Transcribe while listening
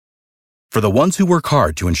For the ones who work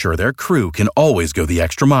hard to ensure their crew can always go the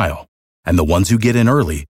extra mile, and the ones who get in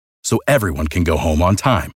early so everyone can go home on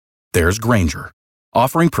time, there's Grainger,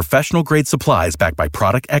 offering professional-grade supplies backed by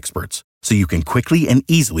product experts so you can quickly and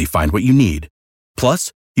easily find what you need.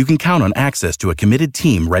 Plus, you can count on access to a committed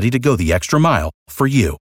team ready to go the extra mile for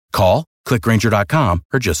you. Call, click Grainger.com,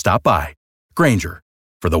 or just stop by. Grainger,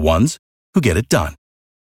 for the ones who get it done.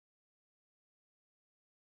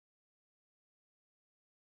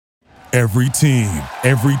 Every team,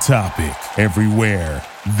 every topic, everywhere.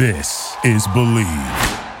 This is Believe. 2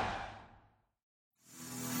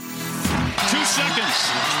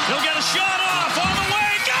 seconds. He'll get a shot off on the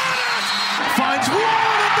way. Got it! Finds one,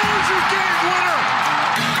 and there's your game winner.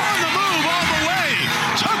 On the move, on the way.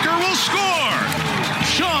 Tucker will score.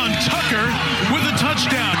 Sean Tucker with a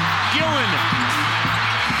touchdown. Gillen.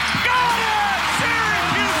 Got it!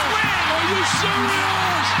 Syracuse win! Are you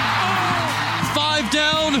serious? Oh. 5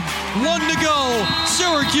 down, 1 to go.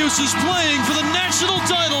 Syracuse is playing for the national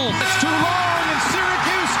title. It's too long, and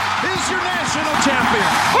Syracuse is your national champion.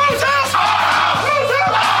 Who's out?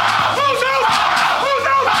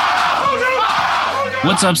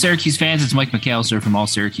 What's up, Syracuse fans? It's Mike McAllister from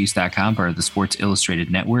AllSyracuse.com, part of the Sports Illustrated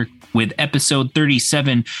Network, with episode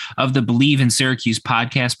 37 of the Believe in Syracuse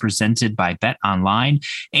podcast presented by Bet Online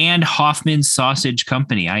and Hoffman Sausage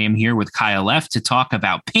Company. I am here with Kyle F. to talk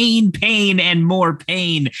about pain, and more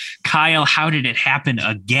pain. Kyle, how did it happen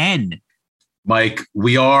again? Mike,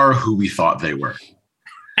 we are who we thought they were.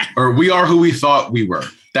 Or we are who we thought we were.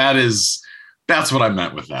 That's what I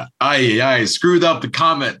meant with that. I screwed up the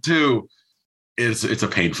comment too. It's a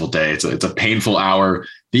painful day. It's a painful hour.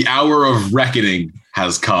 The hour of reckoning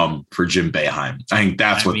has come for Jim Boeheim. I think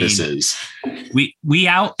that's what this is.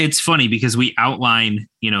 It's funny because we outline,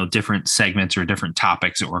 different segments or different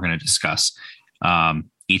topics that we're going to discuss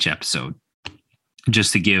each episode,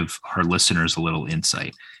 just to give our listeners a little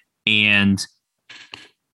insight. And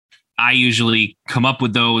I usually come up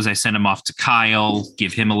with those. I send them off to Kyle,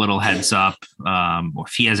 give him a little heads up, or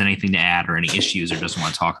if he has anything to add or any issues or doesn't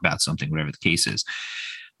want to talk about something, whatever the case is.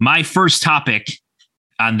 My first topic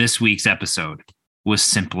on this week's episode was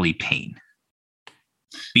simply pain.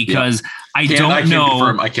 Because I can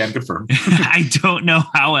confirm. I don't know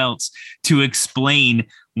how else to explain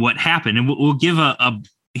what happened. And we'll give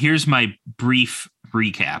here's my brief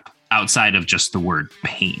recap outside of just the word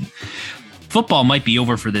pain. Football might be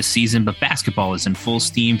over for this season, but basketball is in full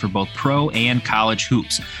steam for both pro and college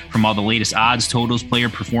hoops. From all the latest odds, totals, player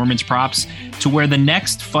performance props, to where the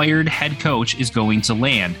next fired head coach is going to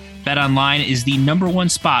land, BetOnline is the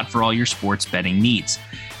 #1 spot for all your sports betting needs.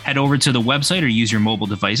 Head over to the website or use your mobile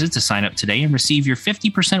devices to sign up today and receive your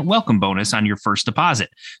 50% welcome bonus on your first deposit.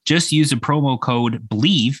 Just use the promo code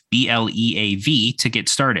BLEAV, BLEAV, to get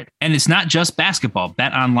started. And it's not just basketball.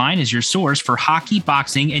 BetOnline is your source for hockey,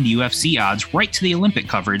 boxing, and UFC odds right to the Olympic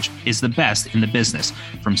coverage is the best in the business.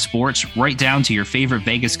 From sports right down to your favorite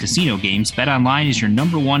Vegas casino games, BetOnline is your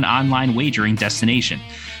 #1 online wagering destination.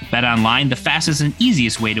 BetOnline, the fastest and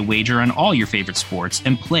easiest way to wager on all your favorite sports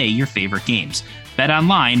and play your favorite games.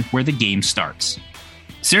 BetOnline, where the game starts.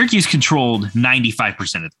 Syracuse controlled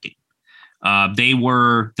 95% of the game. They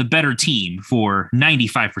were the better team for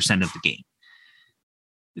 95% of the game.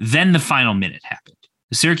 Then the final minute happened.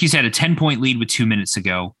 Syracuse had a 10-point lead with 2 minutes to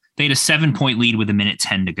go. They had a 7-point lead with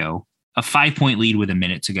 1:10 to go, a 5-point lead with 1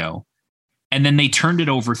 minute to go. And then they turned it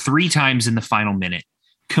over 3 times in the final minute.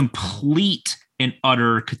 Complete and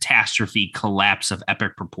utter catastrophe, collapse of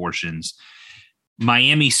epic proportions.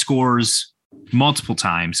 Miami scores multiple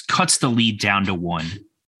times, cuts the lead down to 1.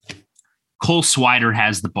 Cole Swider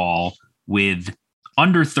has the ball with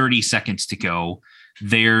under 30 seconds to go.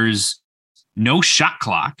 There's no shot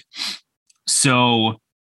clock. So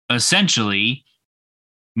essentially,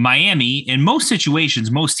 Miami, in most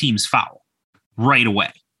situations, most teams foul right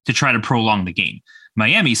away to try to prolong the game.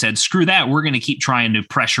 Miami said, screw that. We're going to keep trying to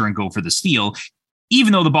pressure and go for the steal,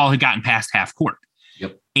 even though the ball had gotten past half court.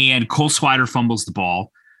 Yep. And Cole Swider fumbles the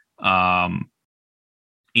ball.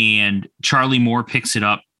 And Charlie Moore picks it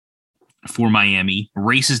up for Miami,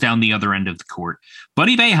 races down the other end of the court.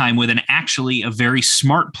 Buddy Boeheim, with a very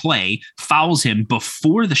smart play, fouls him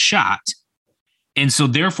before the shot. And so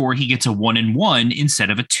therefore he gets a 1-and-1 instead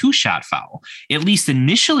of a 2-shot foul. At least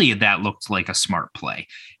initially that looked like a smart play.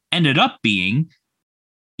 Ended up being,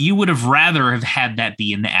 you would have rather have had that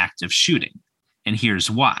be in the act of shooting. And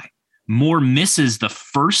here's why. Moore misses the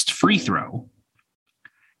first free throw.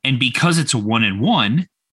 And because it's a 1-and-1,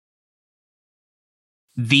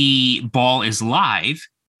 the ball is live.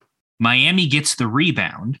 Miami gets the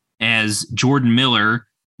rebound as Jordan Miller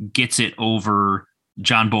gets it over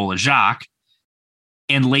John Bolajak.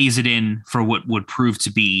 and lays it in for what would prove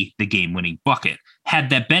to be the game-winning bucket. Had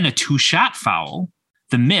that been a 2-shot foul,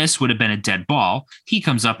 the miss would have been a dead ball. He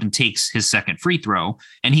comes up and takes his second free throw,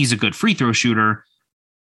 and he's a good free throw shooter,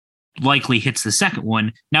 likely hits the second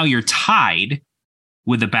one. Now you're tied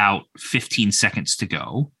with about 15 seconds to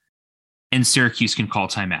go, and Syracuse can call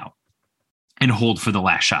timeout and hold for the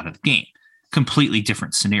last shot of the game. Completely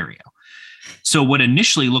different scenario. So what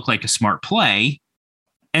initially looked like a smart play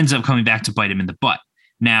ends up coming back to bite him in the butt.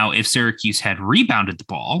 Now, if Syracuse had rebounded the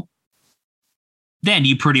ball, then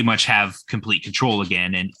you pretty much have complete control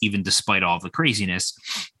again. And even despite all the craziness,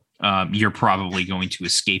 you're probably going to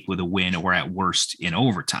escape with a win or at worst in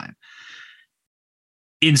overtime.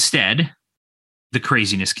 Instead, the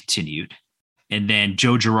craziness continued. And then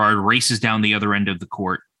Joe Girard races down the other end of the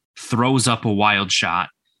court, throws up a wild shot,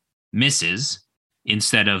 misses.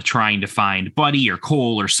 Instead of trying to find Buddy or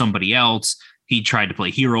Cole or somebody else, he tried to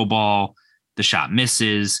play hero ball. The shot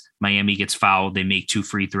misses. Miami gets fouled. They make 2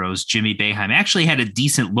 free throws. Jimmy Boeheim actually had a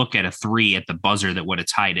decent look at a 3 at the buzzer that would have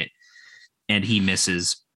tied it, and he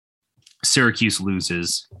misses. Syracuse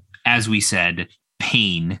loses. As we said,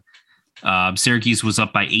 pain. Syracuse was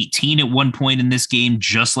up by 18 at one point in this game,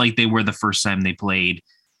 just like they were the first time they played.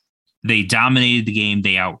 They dominated the game.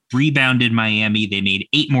 They out-rebounded Miami. They made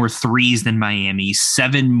 8 more threes than Miami,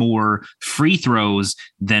 7 more free throws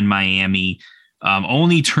than Miami.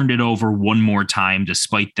 Only turned it over one more time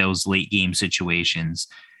despite those late game situations.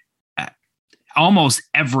 Almost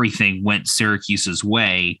everything went Syracuse's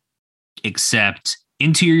way, except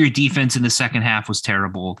interior defense in the second half was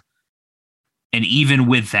terrible. And even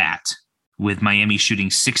with that, with Miami shooting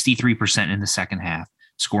 63% in the second half,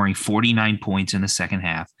 scoring 49 points in the second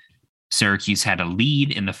half, Syracuse had a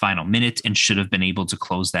lead in the final minute and should have been able to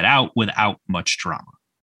close that out without much drama.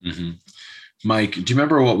 Mm-hmm. Mike, do you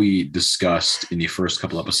remember what we discussed in the first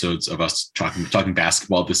couple episodes of us talking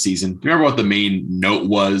basketball this season? Do you remember what the main note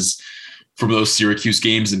was from those Syracuse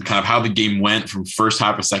games and kind of how the game went from first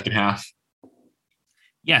half to second half?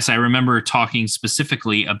 Yes, I remember talking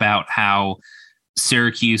specifically about how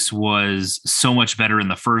Syracuse was so much better in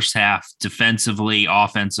the first half, defensively,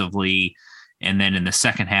 offensively, and then in the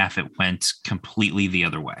second half, it went completely the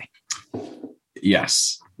other way.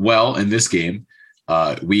 Yes. Well, in this game,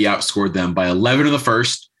 we outscored them by 11 in the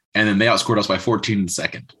first, and then they outscored us by 14 in the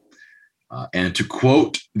second. And to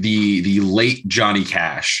quote the late Johnny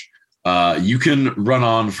Cash, you can run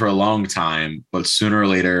on for a long time, but sooner or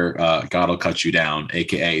later, God will cut you down,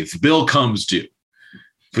 a.k.a. the bill comes due.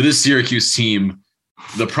 For this Syracuse team,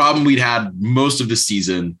 the problem we'd had most of the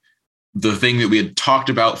season, the thing that we had talked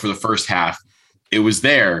about for the first half, it was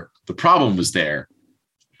there. The problem was there.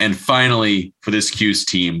 And finally, for this Cuse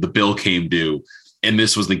team, the bill came due. And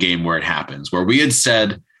this was the game where it happens, where we had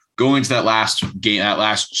said going into that last game, that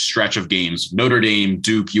last stretch of games, Notre Dame,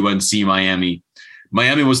 Duke, UNC, Miami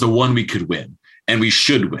was the one we could win, and we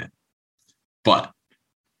should win. But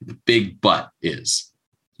the big but is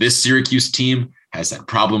this Syracuse team has had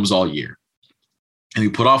problems all year. And we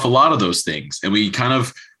put off a lot of those things, and we kind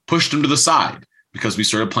of pushed them to the side because we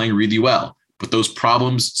started playing really well. But those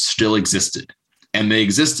problems still existed. And they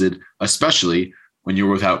existed, especially when you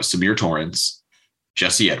were without Samir Torrance,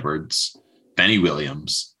 Jesse Edwards, Benny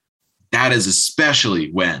Williams. That is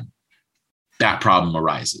especially when that problem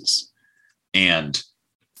arises. And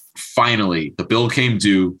finally, the bill came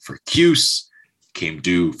due for Cuse, came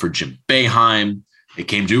due for Jim Boeheim, it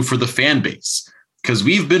came due for the fan base, because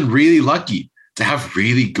we've been really lucky to have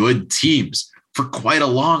really good teams for quite a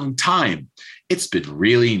long time. It's been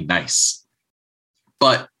really nice.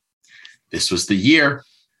 But this was the year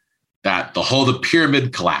that the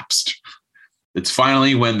pyramid collapsed. It's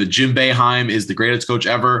finally when the Jim Boeheim is the greatest coach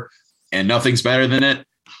ever and nothing's better than it.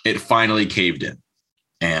 It finally caved in.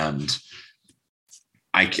 And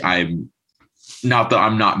I'm not that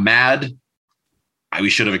I'm not mad. We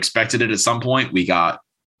should have expected it at some point.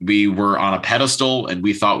 We were on a pedestal and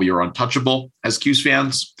we thought we were untouchable as Cuse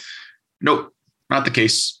fans. Nope, not the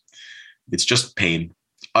case. It's just pain.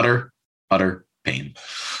 Utter pain.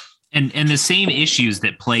 And the same issues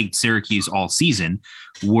that plagued Syracuse all season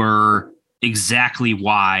were exactly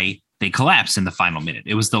why they collapsed in the final minute.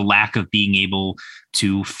 It was the lack of being able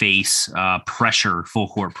to face pressure, full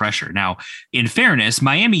court pressure. Now, in fairness,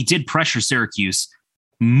 Miami did pressure Syracuse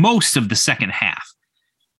most of the second half.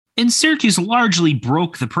 And Syracuse largely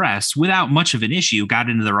broke the press without much of an issue, got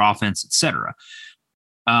into their offense, etc.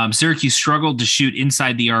 Syracuse struggled to shoot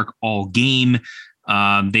inside the arc all game.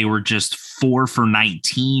 They were just 4 for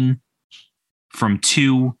 19 from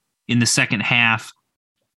 2 in the second half.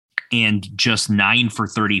 and just 9 for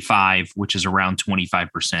 35, which is around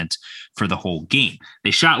 25% for the whole game.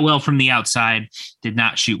 They shot well from the outside, did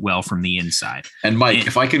not shoot well from the inside. And Mike,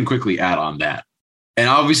 if I can quickly add on that, and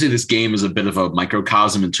obviously this game is a bit of a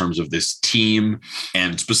microcosm in terms of this team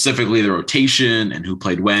and specifically the rotation and who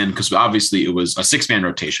played when, because obviously it was a 6-man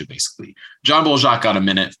rotation, basically. John Bolzak got a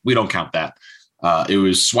minute. We don't count that. It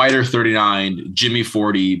was Swider 39, Jimmy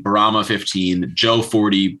 40, Barama 15, Joe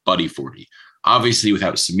 40, Buddy 40. Obviously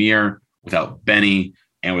without Samir, without Benny,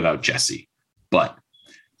 and without Jesse. But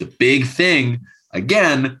the big thing,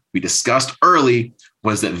 again, we discussed early,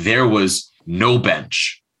 was that there was no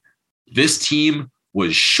bench. This team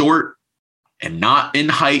was short and not in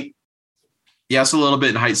height. Yes, a little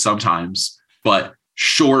bit in height sometimes, but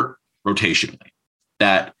short rotationally.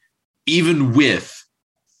 That even with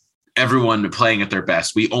everyone playing at their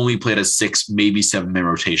best, we only played a 6, maybe 7-man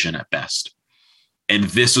rotation at best. And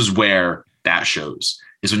this is where that shows,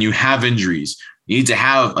 is when you have injuries, you need to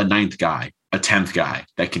have a 9th guy, a 10th guy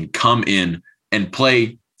that can come in and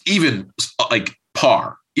play even like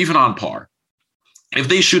par, even on par. If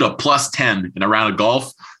they shoot a plus 10 in a round of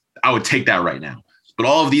golf, I would take that right now. But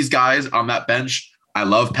all of these guys on that bench, I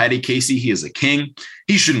love Patty Casey. He is a king.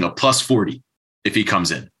 He's shooting a plus 40 if he comes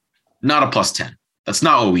in, not a plus 10. That's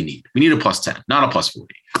not what we need. We need a plus 10, not a plus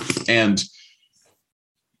 40. And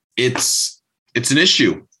it's an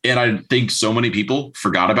issue. And I think so many people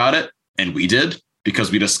forgot about it, and we did,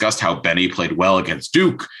 because we discussed how Benny played well against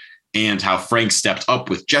Duke and how Frank stepped up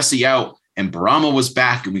with Jesse out and Barama was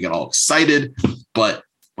back, and we got all excited. But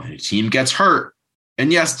when a team gets hurt,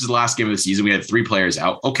 and yes, it's the last game of the season, we had 3 players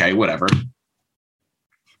out. Okay, whatever.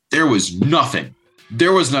 There was nothing.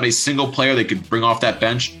 There was not a single player they could bring off that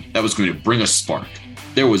bench that was going to bring a spark.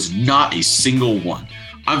 There was not a single one.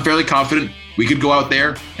 I'm fairly confident we could go out there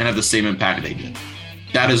and have the same impact they did.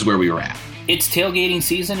 That is where we were at. It's tailgating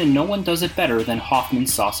season, and no one does it better than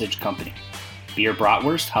Hoffman's Sausage Company. Beer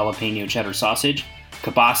bratwurst, jalapeno cheddar sausage,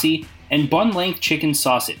 kibasi, and bun-length chicken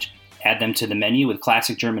sausage. Add them to the menu with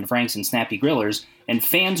classic German Franks and snappy grillers, and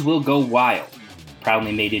fans will go wild.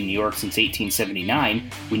 Proudly made in New York since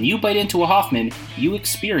 1879, when you bite into a Hoffman, you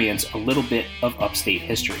experience a little bit of upstate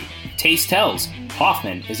history. Taste tells,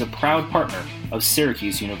 Hoffman is a proud partner of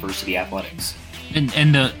Syracuse University Athletics.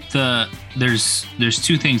 And there's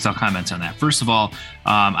 2 things I'll comment on that. First of all,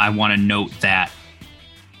 I want to note that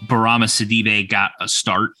Barama Sidibe got a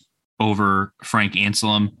start over Frank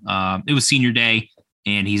Anselem. It was senior day,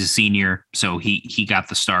 and he's a senior, so he got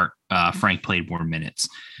the start. Frank played more minutes.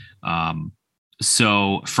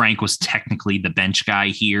 So Frank was technically the bench guy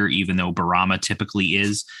here, even though Barama typically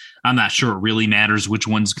is. I'm not sure it really matters which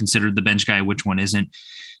one's considered the bench guy, which one isn't.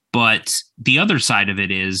 But the other side of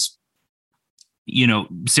it is,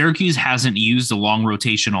 Syracuse hasn't used a long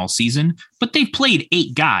rotation all season, but they've played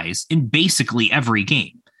 8 guys in basically every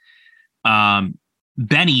game.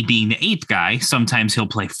 Benny being the 8th guy, sometimes he'll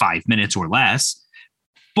play 5 minutes or less,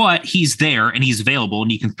 but he's there and he's available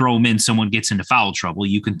and you can throw him in. Someone gets into foul trouble,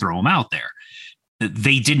 you can throw him out there.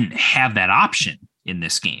 They didn't have that option in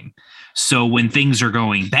this game. So when things are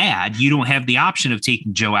going bad, you don't have the option of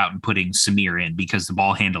taking Joe out and putting Samir in because the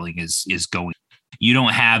ball handling is going. You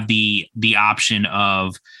don't have the option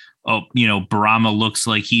of, Barama looks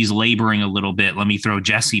like he's laboring a little bit. Let me throw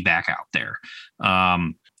Jesse back out there.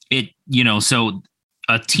 So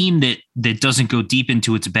a team that doesn't go deep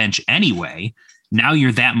into its bench anyway, now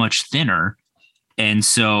you're that much thinner. And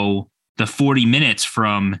so the 40 minutes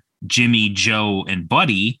from Jimmy, Joe, and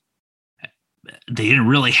Buddy, they didn't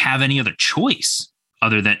really have any other choice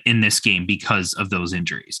other than in this game because of those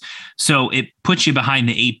injuries. So it puts you behind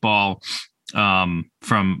the 8 ball from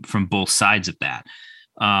both sides of that.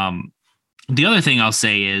 The other thing I'll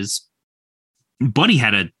say is Buddy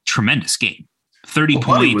had a tremendous game. 30 points.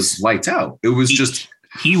 Buddy was lights out. It was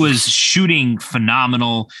he was shooting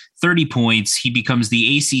phenomenal. 30 points. He becomes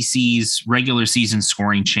the ACC's regular season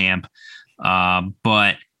scoring champ.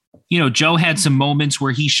 But Joe had some moments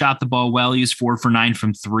where he shot the ball well. He was 4 for 9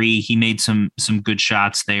 from 3. He made some good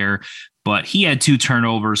shots there, but he had 2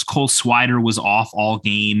 turnovers. Cole Swider was off all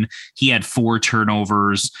game. He had 4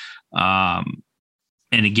 turnovers.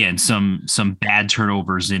 And again, some bad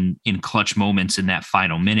turnovers in clutch moments in that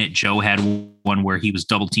final minute. Joe had one where he was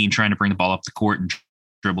double teamed trying to bring the ball up the court and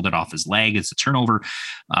dribbled it off his leg. It's a turnover.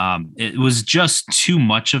 It was just too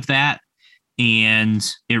much of that. And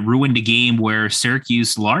it ruined a game where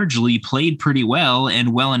Syracuse largely played pretty well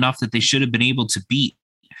and well enough that they should have been able to beat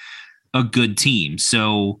a good team.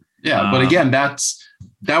 So, yeah, but again, that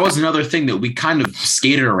was another thing that we kind of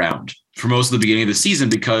skated around for most of the beginning of the season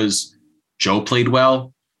because Joe played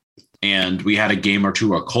well. And we had a game or two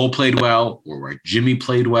where Cole played well or where Jimmy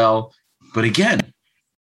played well. But again,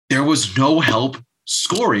 there was no help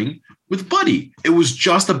scoring with Buddy. It was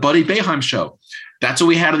just a Buddy Boeheim show. That's what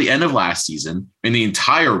we had at the end of last season in the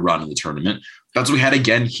entire run of the tournament. That's what we had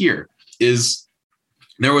again here, is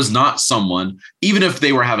there was not someone, even if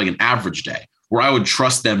they were having an average day, where I would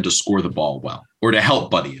trust them to score the ball well or to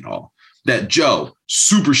help Buddy at all. That Joe,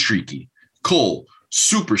 super streaky. Cole,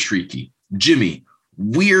 super streaky. Jimmy,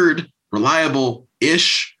 weird,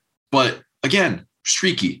 reliable-ish, but again,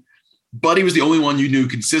 streaky. Buddy was the only one you knew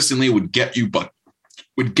consistently would get you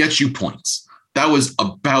points. That was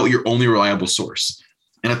about your only reliable source.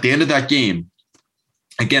 And at the end of that game,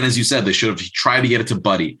 again, as you said, they should have tried to get it to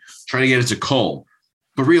Buddy, tried to get it to Cole.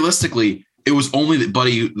 But realistically, it was only that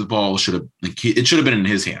Buddy, the ball should have been in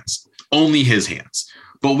his hands, only his hands.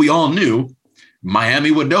 But we all knew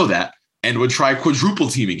Miami would know that and would try quadruple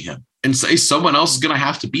teaming him and say someone else is going to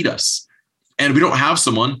have to beat us. And we don't have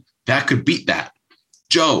someone that could beat that.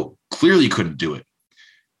 Joe clearly couldn't do it.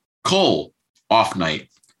 Cole, off night.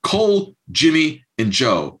 Cole, Jimmy, and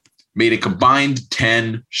Joe made a combined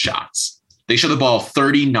 10 shots. They shot the ball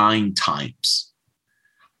 39 times.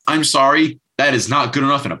 I'm sorry, that is not good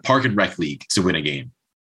enough in a park and rec league to win a game.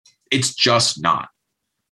 It's just not.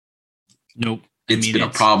 Nope. It's been a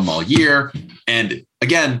problem all year. And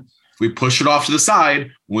again, we pushed it off to the side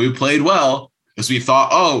when we played well because we thought,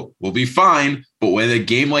 oh, we'll be fine. But when a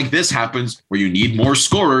game like this happens where you need more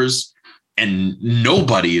scorers and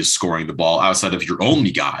nobody is scoring the ball outside of your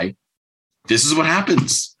only guy, this is what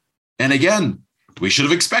happens. And again, we should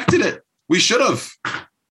have expected it. We should have.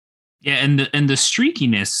 Yeah, and the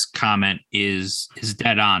streakiness comment is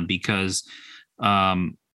dead on because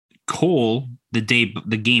Cole, the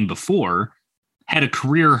game before, had a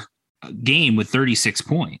career game with 36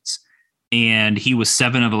 points, and he was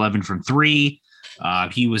 7 of 11 from 3.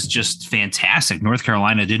 He was just fantastic. North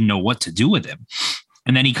Carolina didn't know what to do with him.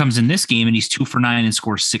 And then he comes in this game and he's 2 for 9 and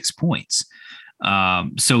scores 6 points.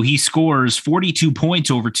 So he scores 42 points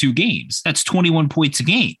over 2 games. That's 21 points a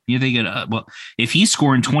game. You're thinking, well, if he's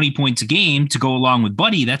scoring 20 points a game to go along with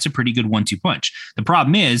Buddy, that's a pretty good 1-2 punch. The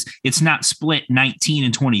problem is it's not split 19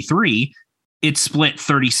 and 23. It's split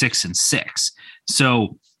 36 and 6.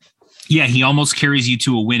 So yeah, he almost carries you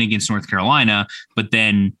to a win against North Carolina, but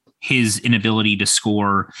then his inability to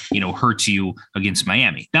score, hurts you against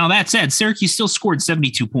Miami. Now that said, Syracuse still scored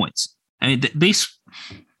 72 points. I mean,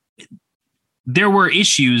 there were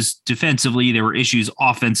issues defensively. There were issues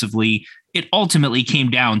offensively. It ultimately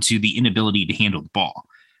came down to the inability to handle the ball.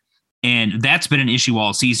 And that's been an issue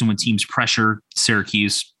all season. When teams pressure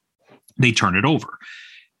Syracuse, they turn it over.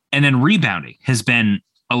 And then rebounding has been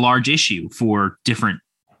a large issue for different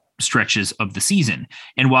stretches of the season.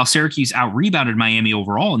 And while Syracuse out-rebounded Miami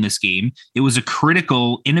overall in this game, it was a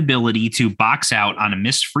critical inability to box out on a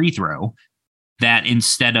missed free throw that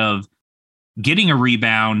instead of getting a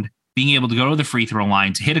rebound, being able to go to the free throw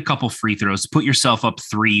line, to hit a couple free throws, put yourself up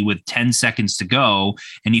 3 with 10 seconds to go,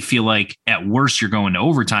 and you feel like at worst you're going to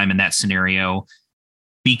overtime in that scenario,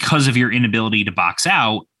 because of your inability to box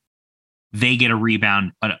out, they get a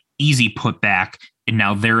rebound, an easy putback, and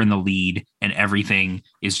now they're in the lead and everything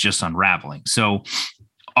is just unraveling. So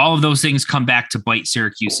all of those things come back to bite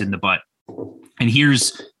Syracuse in the butt. And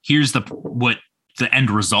here's what the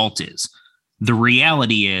end result is. The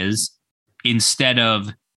reality is, instead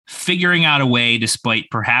of figuring out a way, despite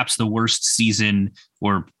perhaps the worst season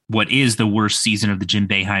or what is the worst season of the Jim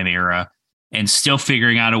Boeheim era, and still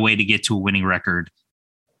figuring out a way to get to a winning record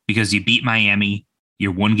because you beat Miami,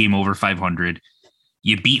 you're 1 game over 500.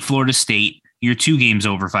 You beat Florida State, you're 2 games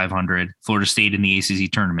over 500, Florida State in the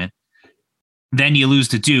ACC tournament. Then you lose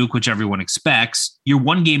to Duke, which everyone expects. You're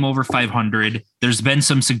 1 game over 500. There's been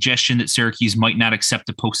some suggestion that Syracuse might not accept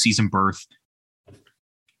a postseason berth,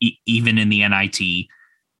 even in the NIT.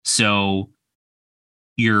 So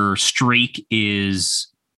your streak is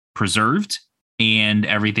preserved and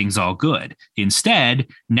everything's all good. Instead,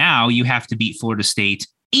 now you have to beat Florida State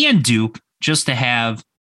and Duke just to have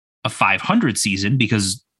a 500 season,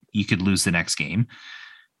 because you could lose the next game.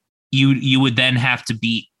 You would then have to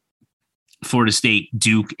beat Florida State,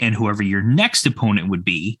 Duke, and whoever your next opponent would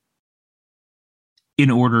be in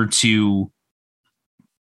order to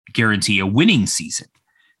guarantee a winning season.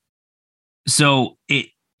 So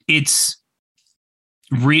there's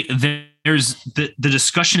the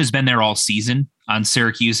discussion has been there all season on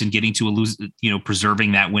Syracuse and getting to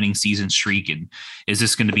preserving that winning season streak. And is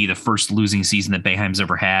this going to be the first losing season that Boeheim's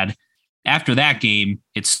ever had? After that game,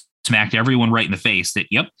 it's smacked everyone right in the face that,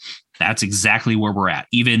 yep, that's exactly where we're at.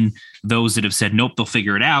 Even those that have said, nope, they'll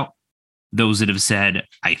figure it out. Those that have said,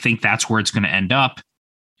 I think that's where it's going to end up.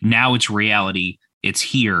 Now it's reality. It's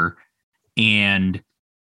here. And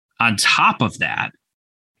on top of that,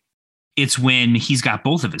 it's when he's got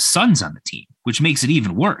both of his sons on the team, which makes it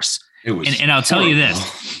even worse. It was and I'll tell horrible. you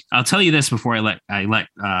this. I'll tell you this before I let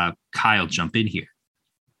Kyle jump in here,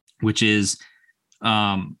 which is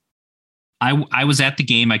I was at the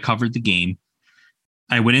game. I covered the game.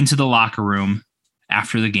 I went into the locker room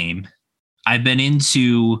after the game. I've been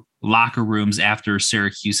into locker rooms after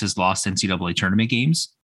Syracuse has lost NCAA tournament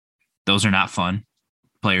games. Those are not fun.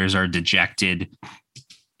 Players are dejected.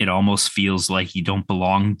 It almost feels like you don't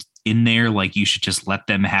belong in there. Like you should just let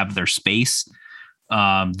them have their space.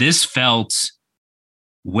 This felt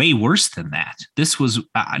way worse than that. This was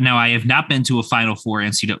now I have not been to a Final Four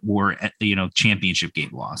NCAA or championship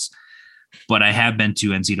game loss, but I have been to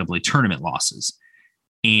NCAA tournament losses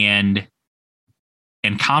and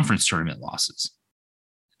conference tournament losses.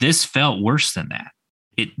 This felt worse than that.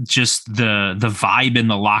 It just the vibe in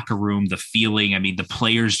the locker room, the feeling. I mean, the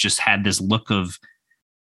players just had this look of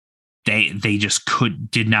they just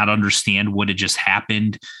did not understand what had just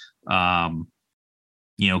happened. Cole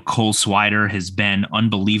Swider has been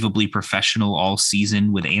unbelievably professional all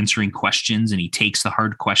season with answering questions, and he takes the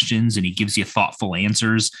hard questions and he gives you thoughtful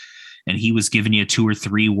answers. And he was giving you 2 or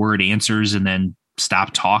 3 word answers and then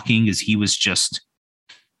stopped talking as he just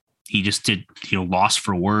did, lost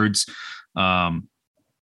for words. Buddy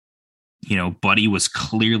was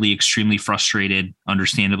clearly extremely frustrated,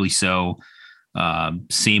 understandably so.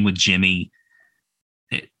 Same with Jimmy.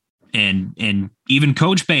 And even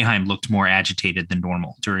Coach Boeheim looked more agitated than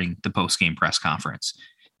normal during the post-game press conference.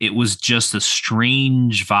 It was just a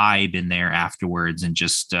strange vibe in there afterwards. And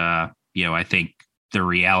just, I think the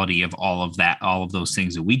reality of all of that, all of those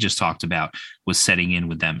things that we just talked about was setting in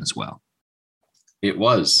with them as well. It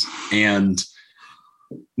was. And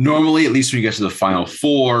normally, at least when you get to the Final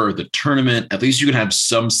Four or the tournament, at least you can have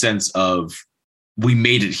some sense of we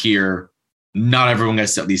made it here. Not everyone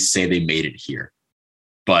gets to at least say they made it here.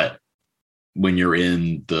 But when you're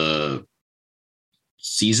in the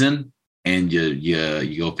season and you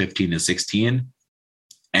go 15-16,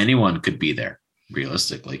 anyone could be there,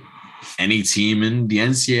 realistically. Any team in the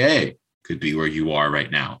NCAA could be where you are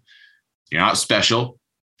right now. You're not special.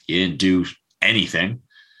 You didn't do anything.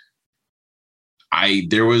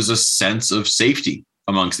 There was a sense of safety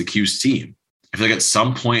amongst the Cuse team. I feel like at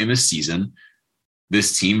some point in this season,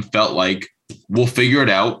 this team felt like we'll figure it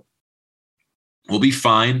out. We'll be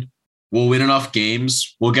fine. We'll win enough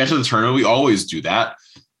games. We'll get to the tournament. We always do that.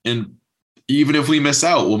 And even if we miss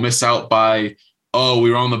out, we'll miss out by,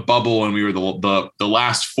 we were on the bubble and we were the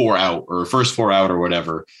last 4 out or first 4 out or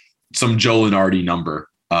whatever. Some Joe Lunardi number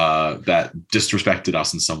that disrespected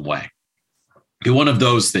us in some way. One of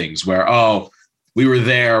those things where, we were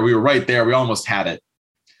there. We were right there. We almost had it.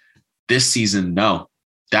 This season, no,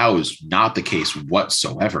 that was not the case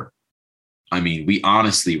whatsoever. I mean, we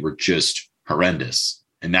honestly were just horrendous.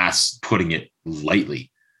 And that's putting it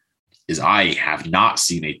lightly, is I have not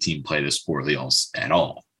seen a team play this poorly at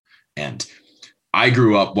all. And I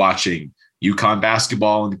grew up watching UConn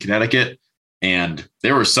basketball in Connecticut, and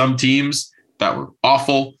there were some teams that were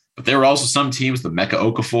awful, but there were also some teams, the Mecca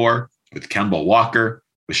Okafor with Kemba Walker,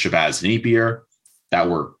 with Shabazz Napier, that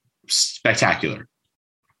were spectacular.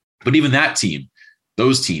 But even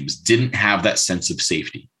those teams didn't have that sense of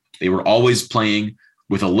safety. They were always playing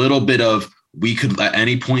with a little bit of, we could at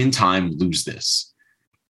any point in time lose this.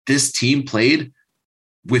 This team played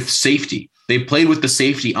with safety. They played with the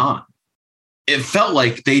safety on. It felt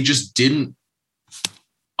like they just didn't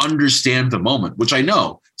understand the moment, which I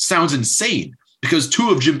know sounds insane because 2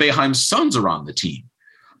 of Jim Boeheim's sons are on the team.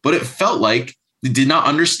 But it felt like they did not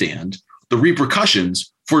understand the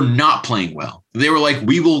repercussions for not playing well. They were like,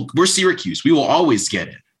 we're Syracuse. We will always get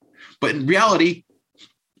it. But in reality,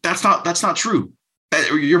 that's not true.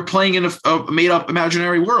 You're playing in a made up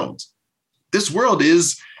imaginary world. This world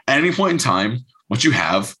is at any point in time, what you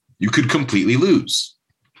have, you could completely lose.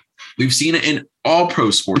 We've seen it in all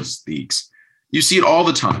pro sports leagues. You see it all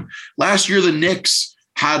the time. Last year, the Knicks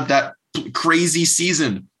had that crazy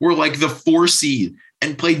season where like the 4 seed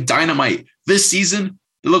and played dynamite. This season,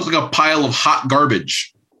 they look like a pile of hot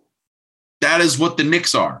garbage. That is what the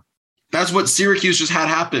Knicks are. That's what Syracuse just had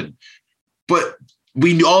happen. But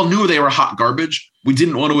we all knew they were hot garbage. We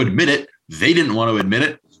didn't want to admit it. They didn't want to admit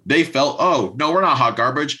it. They felt, no, we're not hot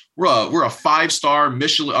garbage. We're a 5-star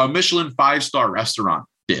Michelin 5-star restaurant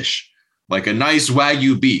dish, like a nice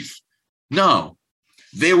Wagyu beef. No,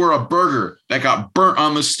 they were a burger that got burnt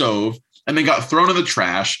on the stove and then got thrown in the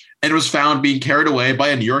trash and was found being carried away by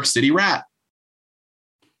a New York City rat.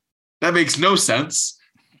 That makes no sense,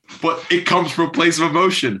 but it comes from a place of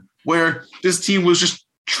emotion where this team was just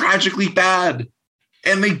tragically bad.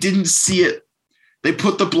 And they didn't see it. They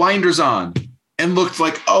put the blinders on and looked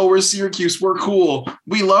like, oh, we're Syracuse. We're cool.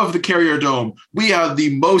 We love the Carrier Dome. We have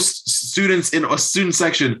the most students in a student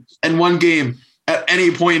section in one game at any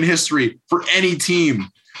point in history for any team.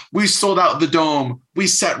 We sold out the Dome. We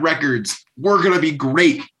set records. We're going to be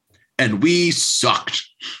great. And we sucked.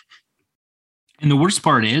 And the worst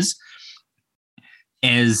part is,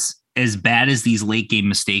 as bad as these late game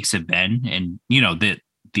mistakes have been, and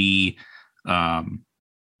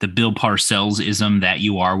the Bill Parcells-ism that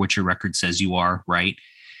you are what your record says you are, right?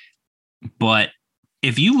 But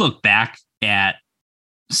if you look back at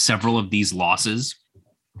several of these losses,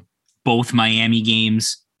 both Miami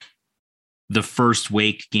games, the first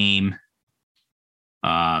Wake game,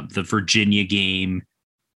 the Virginia game,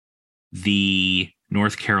 the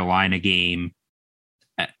North Carolina game,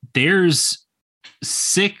 there's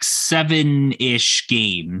 6-7-ish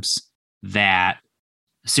games that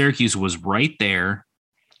Syracuse was right there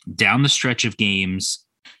down the stretch of games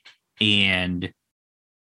and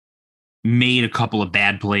made a couple of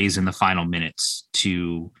bad plays in the final minutes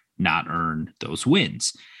to not earn those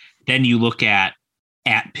wins. Then you look at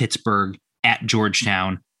Pittsburgh, at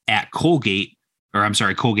Georgetown, at Colgate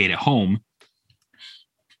at home.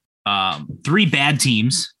 3 bad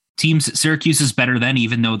teams that Syracuse is better than,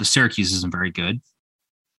 even though the Syracuse isn't very good.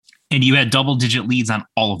 And you had double-digit leads on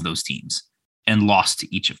all of those teams and lost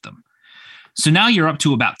to each of them. So now you're up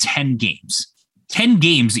to about 10 games. 10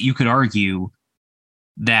 games that you could argue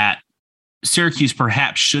that Syracuse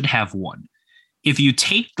perhaps should have won. If you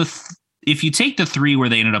take the 3 where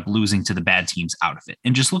they ended up losing to the bad teams out of it,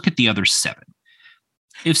 and just look at the other 7.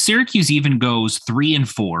 If Syracuse even goes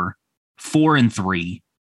 3-4, 4-3,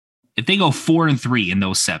 if they go 4-3 in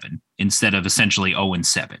those 7 instead of essentially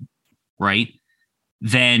 0-7, right?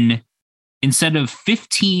 Then instead of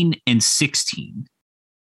 15-16,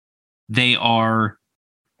 they are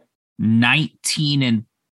 19-12,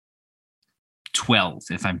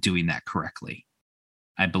 if I'm doing that correctly.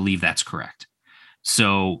 I believe that's correct.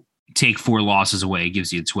 So take 4 losses away,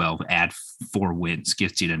 gives you 12. Add 4 wins,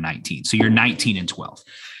 gets you to 19. So you're 19-12.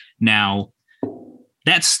 Now,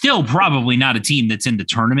 that's still probably not a team that's in the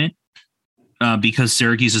tournament because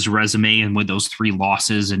Syracuse's resume and with those 3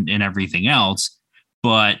 losses and everything else.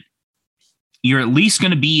 But you're at least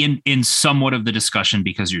going to be in somewhat of the discussion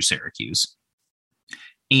because you're Syracuse.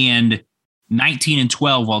 And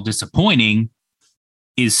 19-12, while disappointing,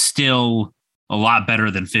 is still a lot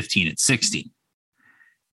better than 15-16.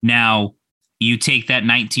 Now, you take that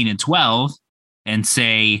 19-12 and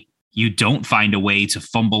say you don't find a way to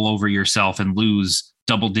fumble over yourself and lose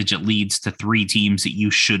double-digit leads to 3 teams that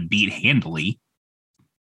you should beat handily,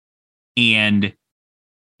 and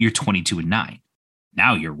you're 22-9.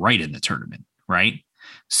 Now you're right in the tournament. Right.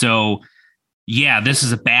 So, yeah, this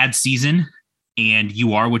is a bad season and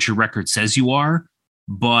you are what your record says you are,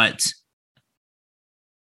 but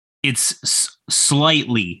it's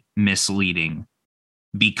slightly misleading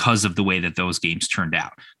because of the way that those games turned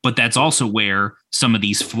out. But that's also where some of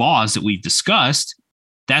these flaws that we've discussed,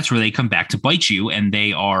 that's where they come back to bite you, and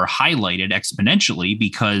they are highlighted exponentially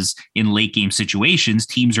because in late game situations,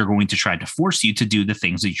 teams are going to try to force you to do the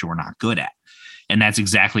things that you're not good at. And that's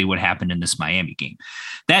exactly what happened in this Miami game.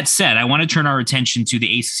 That said, I want to turn our attention to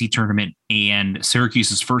the ACC tournament and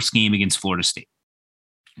Syracuse's first game against Florida State.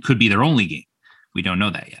 Could be their only game. We don't know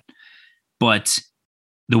that yet. But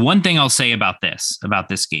the one thing I'll say about this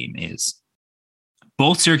game is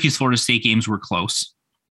both Syracuse-Florida State games were close.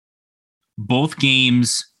 Both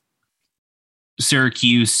games,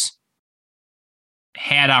 Syracuse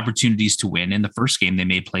had opportunities to win. In the first game, they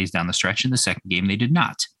made plays down the stretch. In the second game, they did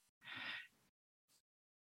not.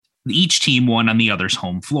 Each team won on the other's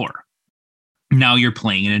home floor. Now you're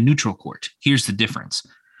playing in a neutral court. Here's the difference.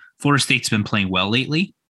 Florida State's been playing well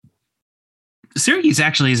lately. Syracuse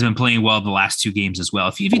actually has been playing well the last 2 games as well.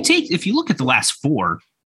 If you look at the last 4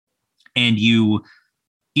 and even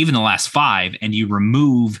the last 5 and you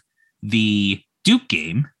remove the Duke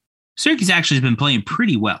game, Syracuse actually has been playing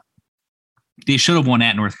pretty well. They should have won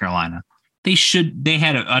at North Carolina. They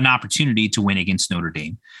had an opportunity to win against Notre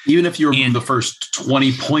Dame. Even if you remove the first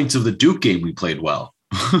 20 points of the Duke game, we played well.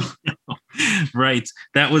 Right.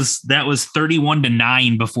 That was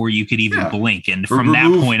 31-9 before you could even blink. And from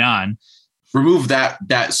that point on, remove that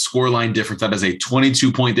scoreline difference. That is a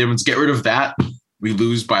 22-point difference. Get rid of that. We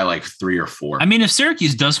lose by like 3 or 4. I mean, if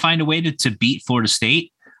Syracuse does find a way to beat Florida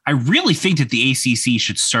State, I really think that the ACC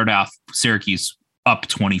should start off Syracuse up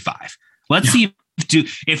 25. Let's see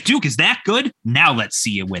if Duke is that good. Now let's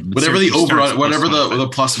see a win. Whatever the over, whatever the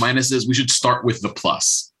plus minus is, we should start with the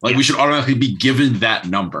plus. Like we should automatically be given that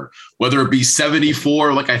number, whether it be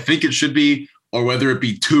 74, like I think it should be, or whether it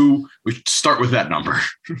be 2, we should start with that number.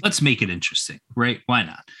 Let's make it interesting, right? Why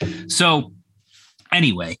not? So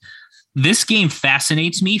anyway, this game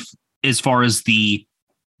fascinates me as far as the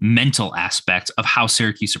mental aspect of how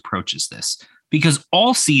Syracuse approaches this, because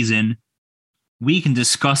all season we can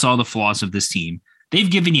discuss all the flaws of this team. They've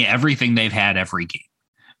given you everything they've had every game.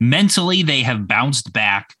 Mentally, they have bounced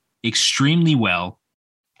back extremely well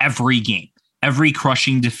every game, every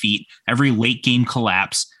crushing defeat, every late game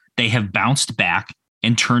collapse. They have bounced back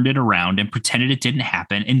and turned it around and pretended it didn't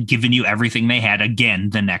happen and given you everything they had again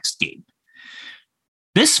the next game.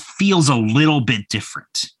 This feels a little bit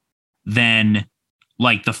different than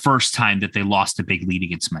like the first time that they lost a big lead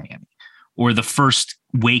against Miami, or the first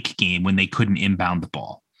Wake game when they couldn't inbound the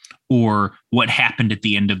ball, or what happened at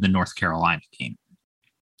the end of the North Carolina game.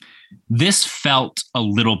 This felt a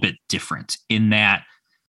little bit different in that,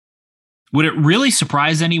 would it really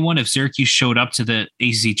surprise anyone if Syracuse showed up to the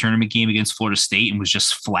ACC tournament game against Florida State and was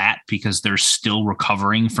just flat because they're still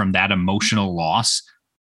recovering from that emotional loss,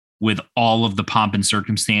 with all of the pomp and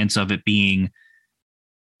circumstance of it being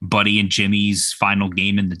Buddy and Jimmy's final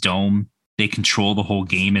game in the Dome? They control the whole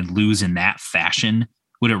game and lose in that fashion.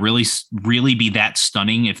 Would it really be that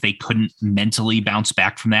stunning if they couldn't mentally bounce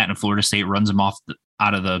back from that and Florida State runs them off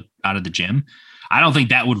out of the gym? I don't think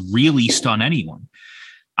that would really stun anyone.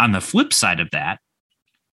 On the flip side of that,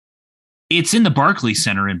 it's in the Barclays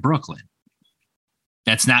Center in Brooklyn.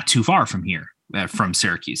 That's not too far from here, from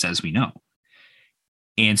Syracuse, as we know.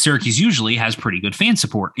 And Syracuse usually has pretty good fan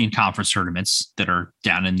support in conference tournaments that are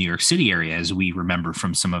down in New York City area, as we remember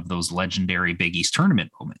from some of those legendary Big East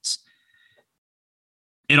tournament moments.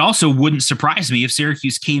 It also wouldn't surprise me if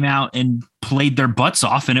Syracuse came out and played their butts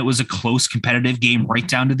off and it was a close competitive game right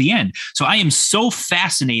down to the end. So I am so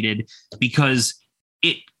fascinated because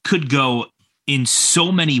it could go in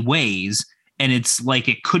so many ways, and it's like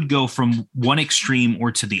it could go from one extreme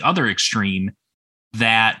or to the other extreme,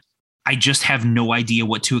 that I just have no idea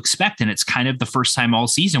what to expect. And it's kind of the first time all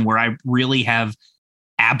season where I really have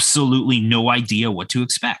absolutely no idea what to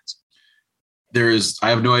expect. I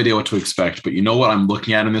have no idea what to expect, but you know what I'm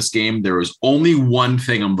looking at in this game? There is only one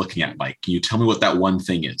thing I'm looking at, Mike. Can you tell me what that one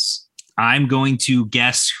thing is? I'm going to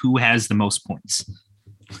guess who has the most points.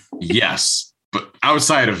 Yes, but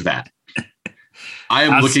outside of that, I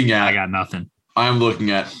got nothing. I'm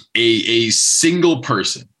looking at a single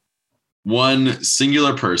person, one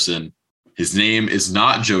singular person. His name is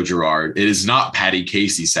not Joe Girard. It is not Patty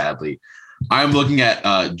Casey, sadly. I'm looking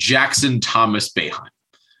at Jackson Thomas Boeheim,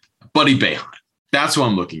 Buddy Boeheim. That's what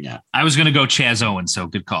I'm looking at. I was going to go Chaz Owens, so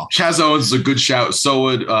good call. Chaz Owens is a good shout. So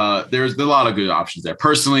would there's a lot of good options there.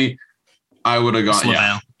 Personally, I would have gone.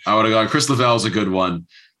 I would have gone. Chris Lavelle is a good one.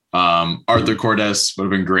 Arthur Cordes would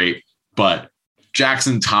have been great, but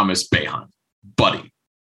Jackson Thomas Boeheim, Buddy,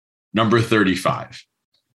 number 35.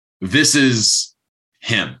 This is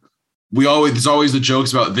him. There's always the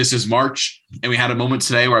jokes about this is March, and we had a moment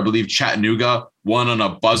today where I believe Chattanooga won on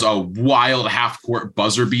a wild half court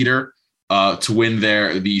buzzer beater to win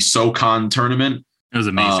the SoCon tournament. It was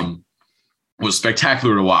amazing. It was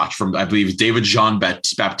spectacular to watch from, I believe, David Jean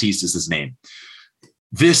Baptiste is his name.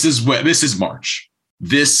 This is March.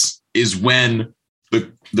 This is when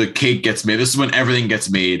the cake gets made. This is when everything gets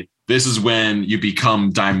made. This is when you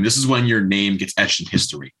become diamond. This is when your name gets etched in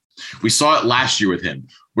history. We saw it last year with him,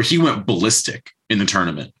 where he went ballistic in the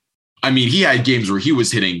tournament. I mean, he had games where he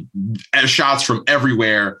was hitting shots from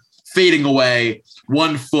everywhere, fading away,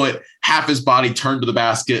 1 foot, half his body turned to the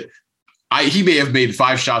basket. He may have made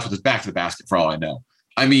 5 shots with his back to the basket for all I know.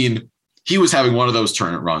 I mean, he was having one of those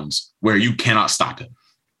tournament runs where you cannot stop him.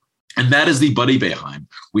 And that is the Buddy Boeheim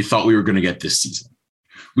we thought we were going to get this season.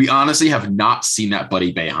 We honestly have not seen that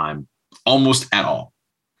Buddy Boeheim almost at all.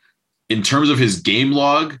 In terms of his game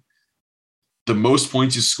log, the most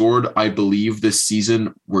points he scored, I believe, this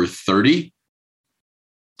season were 30.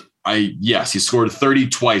 He scored 30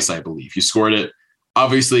 twice, I believe. He scored it,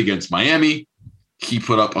 obviously, against Miami. He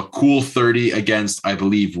put up a cool 30 against, I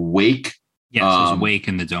believe, Wake. Yes, it was Wake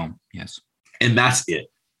in the Dome. Yes. And that's it.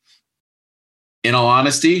 In all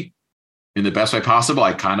honesty, in the best way possible,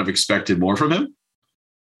 I kind of expected more from him.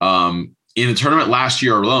 In the tournament last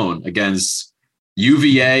year alone against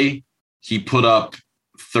UVA, he put up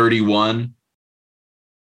 31.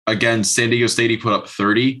 Against San Diego State, he put up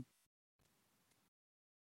 30.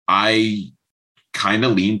 I kind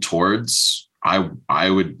of lean towards I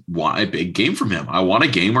would want a big game from him. I want a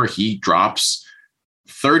game where he drops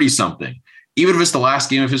 30 something, even if it's the last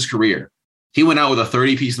game of his career. He went out with a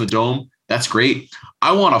 30 piece in the Dome. That's great.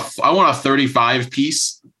 I want a 35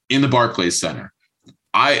 piece in the Barclays Center.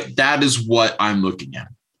 That is what I'm looking at.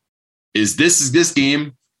 Is this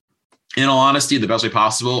game, in all honesty, the best way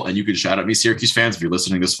possible? And you can shout at me, Syracuse fans, if you're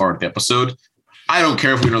listening this far into the episode. I don't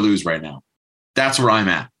care if we're going to lose right now. That's where I'm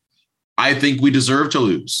at. I think we deserve to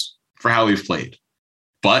lose for how we've played.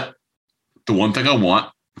 But the one thing I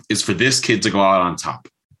want is for this kid to go out on top,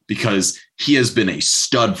 because he has been a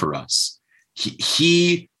stud for us.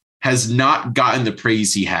 He has not gotten the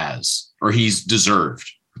praise he has, or he's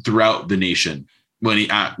deserved throughout the nation when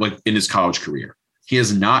in his college career. He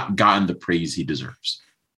has not gotten the praise he deserves.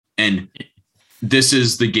 And this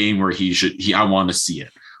is the game where I want to see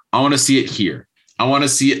it. I want to see it here. I want to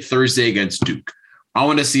see it Thursday against Duke. I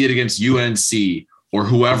want to see it against UNC or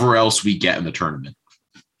whoever else we get in the tournament.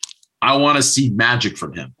 I want to see magic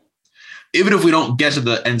from him. Even if we don't get to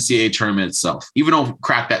the NCAA tournament itself, even though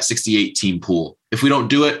crack that 68 team pool, if we don't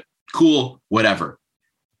do it, cool, whatever.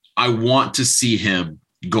 I want to see him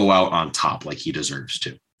go out on top like he deserves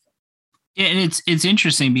to. Yeah, and it's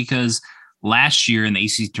interesting because last year in the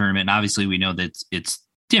ACC tournament, obviously we know that it's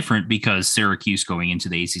different because Syracuse going into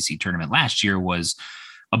the ACC tournament last year was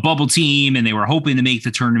a bubble team and they were hoping to make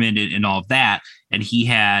the tournament and all of that. And he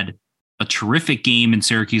had a terrific game and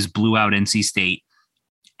Syracuse blew out NC State.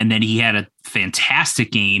 And then he had a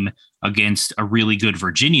fantastic game against a really good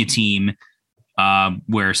Virginia team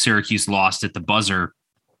where Syracuse lost at the buzzer,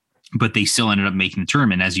 but they still ended up making the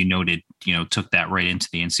tournament, as you noted, took that right into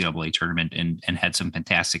the NCAA tournament and had some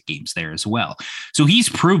fantastic games there as well. So he's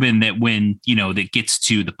proven that when, that gets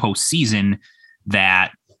to the postseason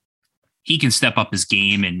that he can step up his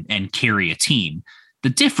game and carry a team. The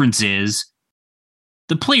difference is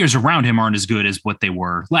the players around him aren't as good as what they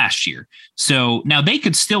were last year. So now they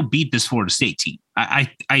could still beat this Florida State team. I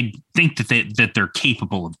think that they're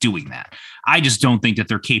capable of doing that. I just don't think that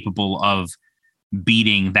they're capable of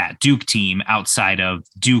beating that Duke team outside of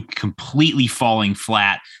Duke completely falling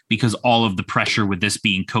flat because all of the pressure with this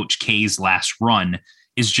being Coach K's last run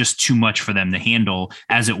is just too much for them to handle,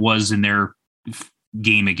 as it was in their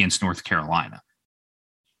game against North Carolina.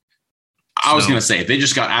 I was going to say, if they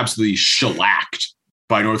just got absolutely shellacked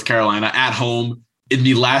by North Carolina at home in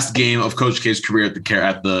the last game of Coach K's career at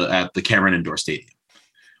the Cameron Indoor Stadium,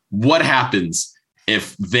 what happens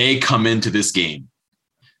if they come into this game?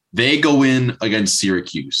 They go in against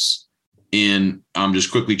Syracuse in, I'm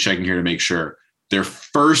just quickly checking here to make sure, their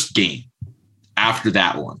first game after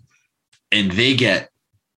that one, and they get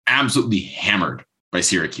absolutely hammered by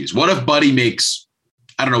Syracuse. What if Buddy makes,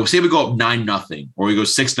 I don't know, say we go up 9-0 or we go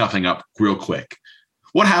 6-0 up real quick?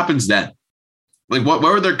 What happens then? Like, what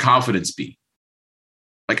would their confidence be?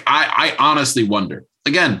 Like, I honestly wonder.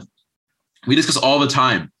 Again, we discuss all the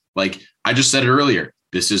time. Like, I just said it earlier.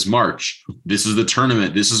 This is March. This is the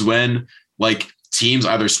tournament. This is when, like, teams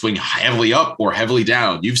either swing heavily up or heavily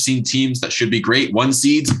down. You've seen teams that should be great 1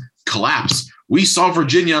 seeds collapse. We saw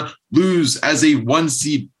Virginia lose as a 1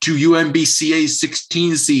 seed to UMBCA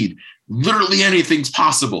 16 seed. Literally anything's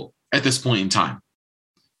possible at this point in time.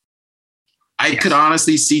 I could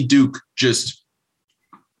honestly see Duke just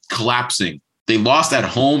collapsing. They lost at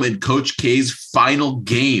home in Coach K's final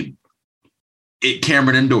game at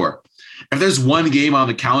Cameron Indoor. If there's one game on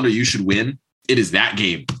the calendar you should win, it is that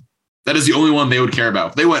game. That is the only one they would care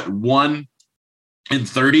about. If they went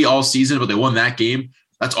 1-30 all season, but they won that game,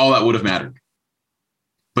 that's all that would have mattered.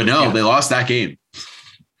 But no, They lost that game.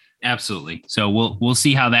 Absolutely. So we'll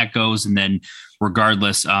see how that goes. And then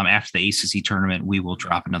regardless, after the ACC tournament, we will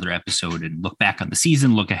drop another episode and look back on the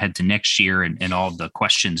season, look ahead to next year and all the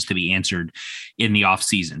questions to be answered in the off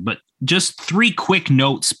season. But just 3 quick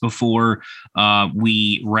notes before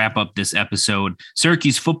we wrap up this episode.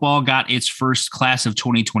 Syracuse football got its first class of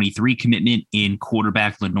 2023 commitment in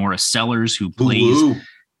quarterback Lenora Sellers, who plays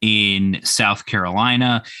in South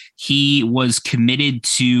Carolina. He was committed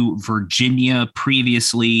to Virginia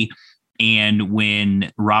previously. And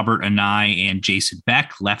when Robert Anai and Jason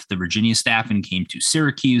Beck left the Virginia staff and came to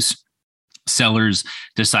Syracuse, Sellers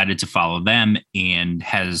decided to follow them and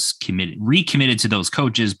has recommitted to those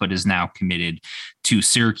coaches, but is now committed to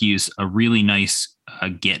Syracuse. A really nice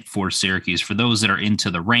get for Syracuse. For those that are into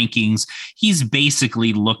the rankings, he's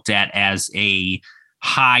basically looked at as a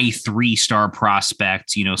high 3-star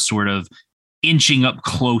prospect, sort of inching up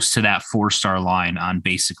close to that 4-star line on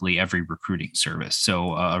basically every recruiting service.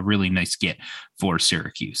 So a really nice get for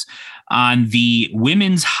Syracuse. On the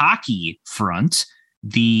women's hockey front,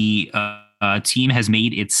 the team has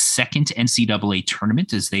made its second NCAA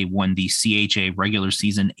tournament as they won the CHA regular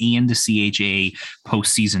season and the CHA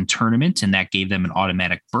postseason tournament, and that gave them an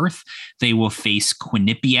automatic berth. They will face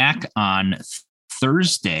Quinnipiac on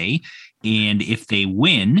Thursday, and if they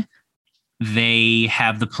win, they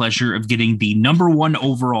have the pleasure of getting the number 1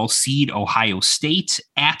 overall seed, Ohio State,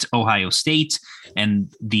 at Ohio State.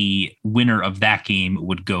 And the winner of that game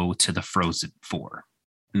would go to the Frozen Four.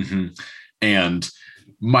 Mm-hmm. And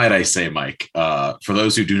might I say, Mike, for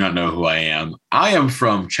those who do not know who I am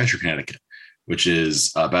from Cheshire, Connecticut, which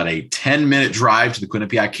is about a 10-minute drive to the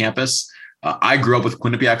Quinnipiac campus. I grew up with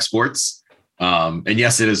Quinnipiac sports. And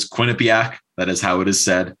yes, it is Quinnipiac. That is how it is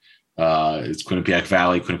said. It's Quinnipiac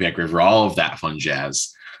Valley, Quinnipiac River, all of that fun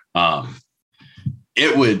jazz.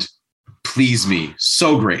 It would please me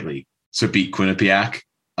so greatly to beat Quinnipiac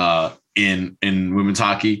in women's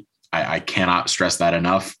hockey. I cannot stress that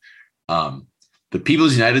enough. The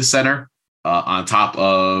People's United Center on top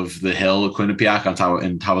of the hill of Quinnipiac, on top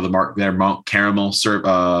of their Mount Carmel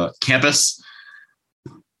campus.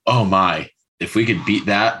 Oh my! If we could beat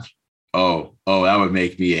that, oh, that would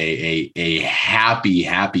make me a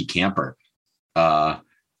happy camper. I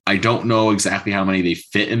don't know exactly how many they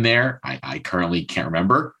fit in there. I currently can't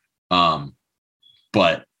remember,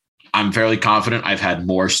 but I'm fairly confident I've had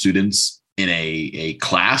more students in a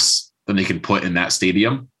class than they can put in that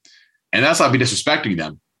stadium. And that's not me disrespecting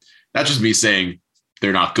them. That's just me saying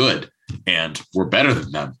they're not good and we're better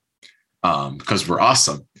than them because we're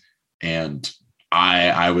awesome. And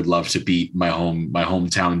I would love to beat my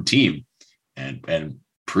hometown team and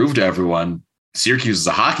prove to everyone Syracuse is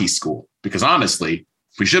a hockey school, because honestly,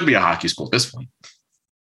 we should be a hockey school at this point.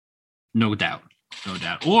 No doubt.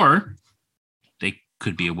 Or they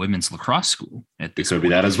could be a women's lacrosse school at this point. It could be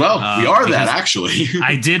that as well. We are that, actually.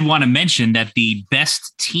 I did want to mention that the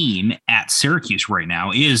best team at Syracuse right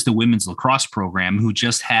now is the women's lacrosse program, who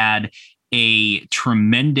just had a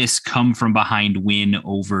tremendous come from behind win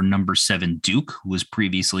over number 7 Duke, who was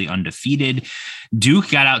previously undefeated. Duke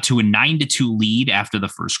got out to a 9-2 lead after the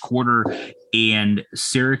first quarter, and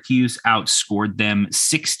Syracuse outscored them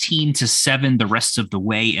 16-7 the rest of the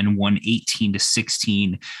way and won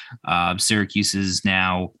 18-16. Syracuse is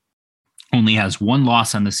now only has one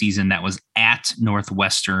loss on the season. That was at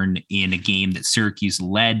Northwestern in a game that Syracuse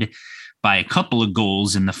led by a couple of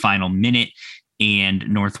goals in the final minute. And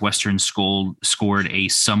Northwestern scored a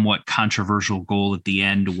somewhat controversial goal at the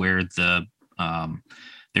end, where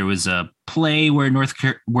there was a play where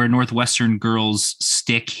Northwestern girls'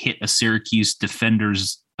 stick hit a Syracuse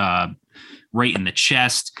defender's right in the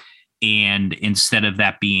chest. And instead of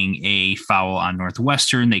that being a foul on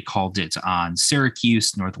Northwestern, they called it on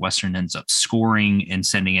Syracuse. Northwestern ends up scoring and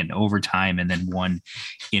sending it in overtime, and then won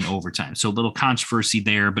in overtime. So a little controversy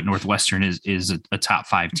there, but Northwestern is a top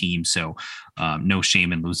 5 team. So no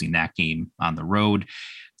shame in losing that game on the road.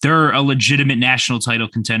 They're a legitimate national title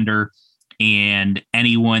contender, and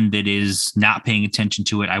anyone that is not paying attention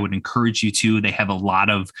to it, I would encourage you to. They have a lot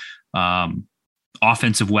of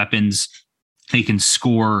offensive weapons. They can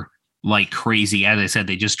score like crazy. As I said,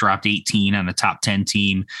 they just dropped 18 on the top 10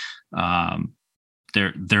 team.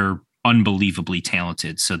 They're unbelievably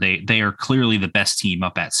talented. So they are clearly the best team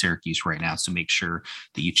up at Syracuse right now. So make sure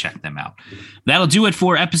that you check them out. That'll do it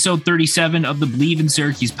for episode 37 of the Believe in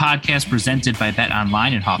Syracuse podcast, presented by Bet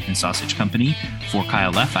Online and Hoffman Sausage Company. For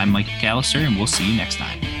Kyle F., I'm Mike McAllister, and we'll see you next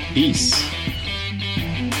time. Peace.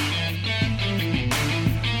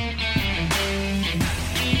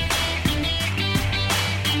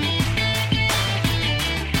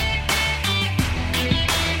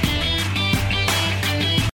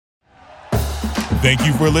 Thank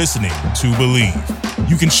you for listening to Believe.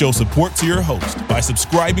 You can show support to your host by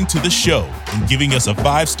subscribing to the show and giving us a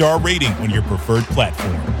 5-star rating on your preferred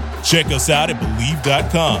platform. Check us out at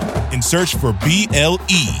Believe.com and search for BLEAV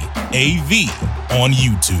on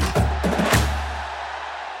YouTube.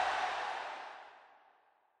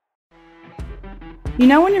 You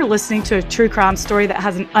know when you're listening to a true crime story that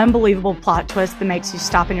has an unbelievable plot twist that makes you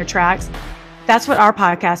stop in your tracks? That's what our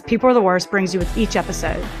podcast, People Are the Worst, brings you with each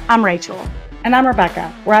episode. I'm Rachel. And I'm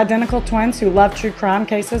Rebecca. We're identical twins who love true crime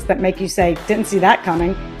cases that make you say, didn't see that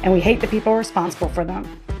coming, and we hate the people responsible for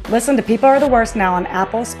them. Listen to People Are the Worst now on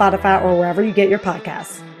Apple, Spotify, or wherever you get your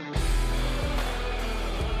podcasts.